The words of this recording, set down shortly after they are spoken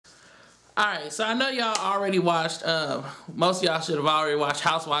Alright, so I know y'all already watched, most of y'all should have already watched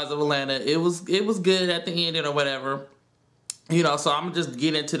Housewives of Atlanta. It was good at the ending or whatever. You know, so I'm gonna just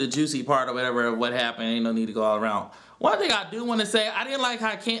get into the juicy part or whatever of what happened. Ain't no need to go all around. One thing I do want to say, I didn't like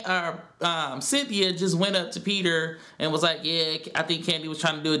how Cynthia just went up to Peter and was like, yeah, I think Candy was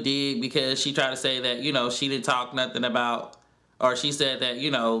trying to do a dig because she tried to say that, you know, she didn't talk nothing about, or she said that, you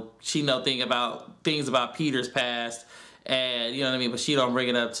know, she know things about Peter's past, and, you know what I mean, but she don't bring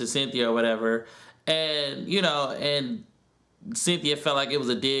it up to Cynthia or whatever. And, you know, and Cynthia felt like it was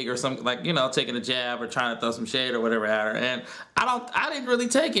a dig or something, like, you know, taking a jab or trying to throw some shade or whatever at her. And I didn't really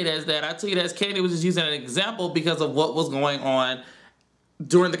take it as that. I took it as Candy was just using an example because of what was going on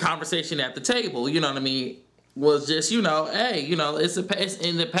during the conversation at the table. You know what I mean? Was just, you know, hey, you know, it's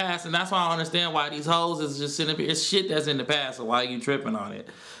in the past, and that's why I understand why these hoes is just sitting here. It's shit that's in the past, so why are you tripping on it?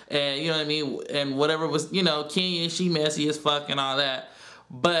 And you know what I mean? And whatever was, you know, Kenya, she messy as fuck and all that.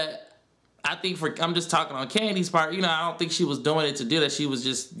 But I think I'm just talking on Candy's part, you know, I don't think she was doing it to do that. She was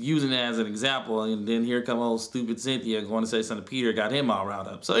just using it as an example. And then here come old stupid Cynthia going to say something to Peter, got him all riled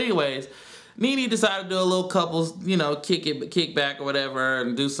up. So anyways, Nene decided to do a little couples, you know, kick back or whatever,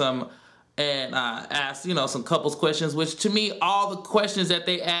 and do some, and ask, you know, some couples questions, which to me, all the questions that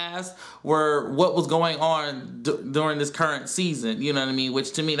they asked were what was going on during this current season, you know what I mean?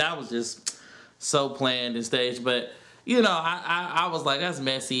 Which to me, that was just so planned and staged. But, you know, I was like, that's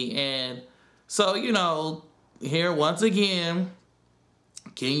messy. And so, you know, here once again,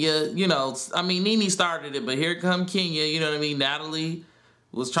 Kenya, you know, I mean, Nene started it, but here come Kenya, you know what I mean? Natalie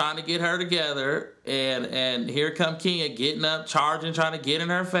was trying to get her together, and here come Kenya getting up, charging, trying to get in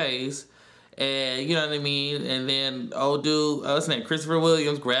her face, and you know what I mean? And then old dude, what's his name, Christopher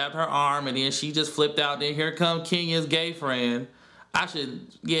Williams, grabbed her arm, and then she just flipped out. Then here come Kenya's gay friend.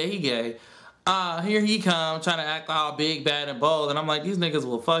 Yeah, he gay. Here he come trying to act all big, bad, and bold, and I'm like, these niggas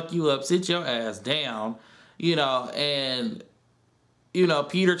will fuck you up, sit your ass down, you know. And you know,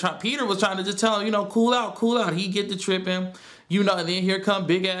 Peter was trying to just tell him, you know, cool out. He get the tripping, you know. And then here come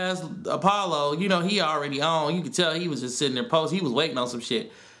big ass Apollo, you know, he already on. You could tell he was just sitting there posed. He was waiting on some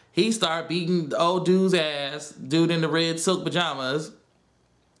shit. He started beating the old dude's ass, dude in the red silk pajamas.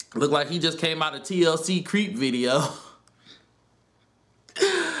 Looked like he just came out of TLC Creep video.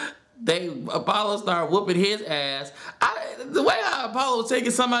 Apollo started whooping his ass. The way how Apollo was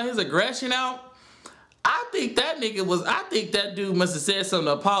taking some of his aggression out, I think that dude must have said something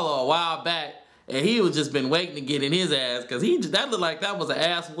to Apollo a while back, and he was just been waiting to get in his ass, because that looked like that was an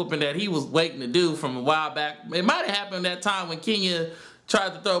ass whooping that he was waiting to do from a while back. It might have happened that time when Kenya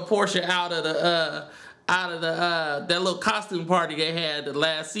tried to throw Portia out of that little costume party they had the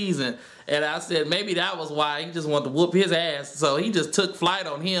last season. And I said maybe that was why he just wanted to whoop his ass. So he just took flight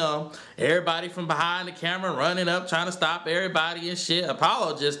on him. Everybody from behind the camera running up, trying to stop everybody and shit.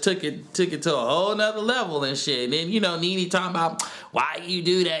 Apollo just took it to a whole nother level and shit. And then, you know, Nene talking about, why you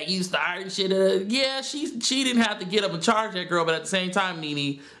do that? You started shit. Yeah, she didn't have to get up and charge that girl, but at the same time,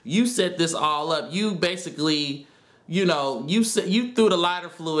 Nene, you set this all up. You basically, you know, you threw the lighter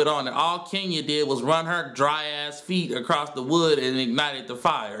fluid on it. All Kenya did was run her dry ass feet across the wood and ignited the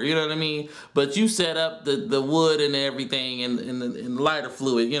fire. You know what I mean? But you set up the wood and everything and the lighter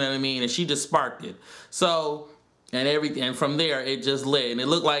fluid. You know what I mean? And she just sparked it. So and from there it just lit. And it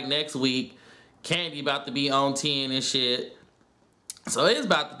looked like next week Candy about to be on 10 and shit. So it's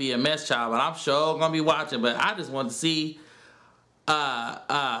about to be a mess, child. But I'm sure gonna be watching. But I just want to see.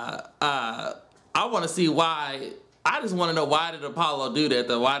 I want to see why. I just want to know, why did Apollo do that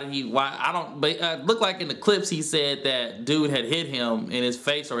though? But it looked like in the clips he said that dude had hit him in his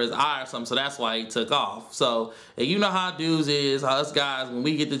face or his eye or something, so that's why he took off. So, and you know how dudes is, how us guys, when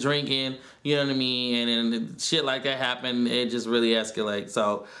we get to drinking, you know what I mean, and then shit like that happen, it just really escalates.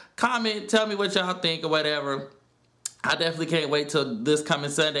 So, comment, tell me what y'all think or whatever. I definitely can't wait till this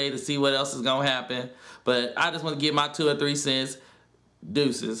coming Sunday to see what else is gonna happen. But I just want to give my 2 or 3 cents.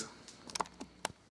 Deuces.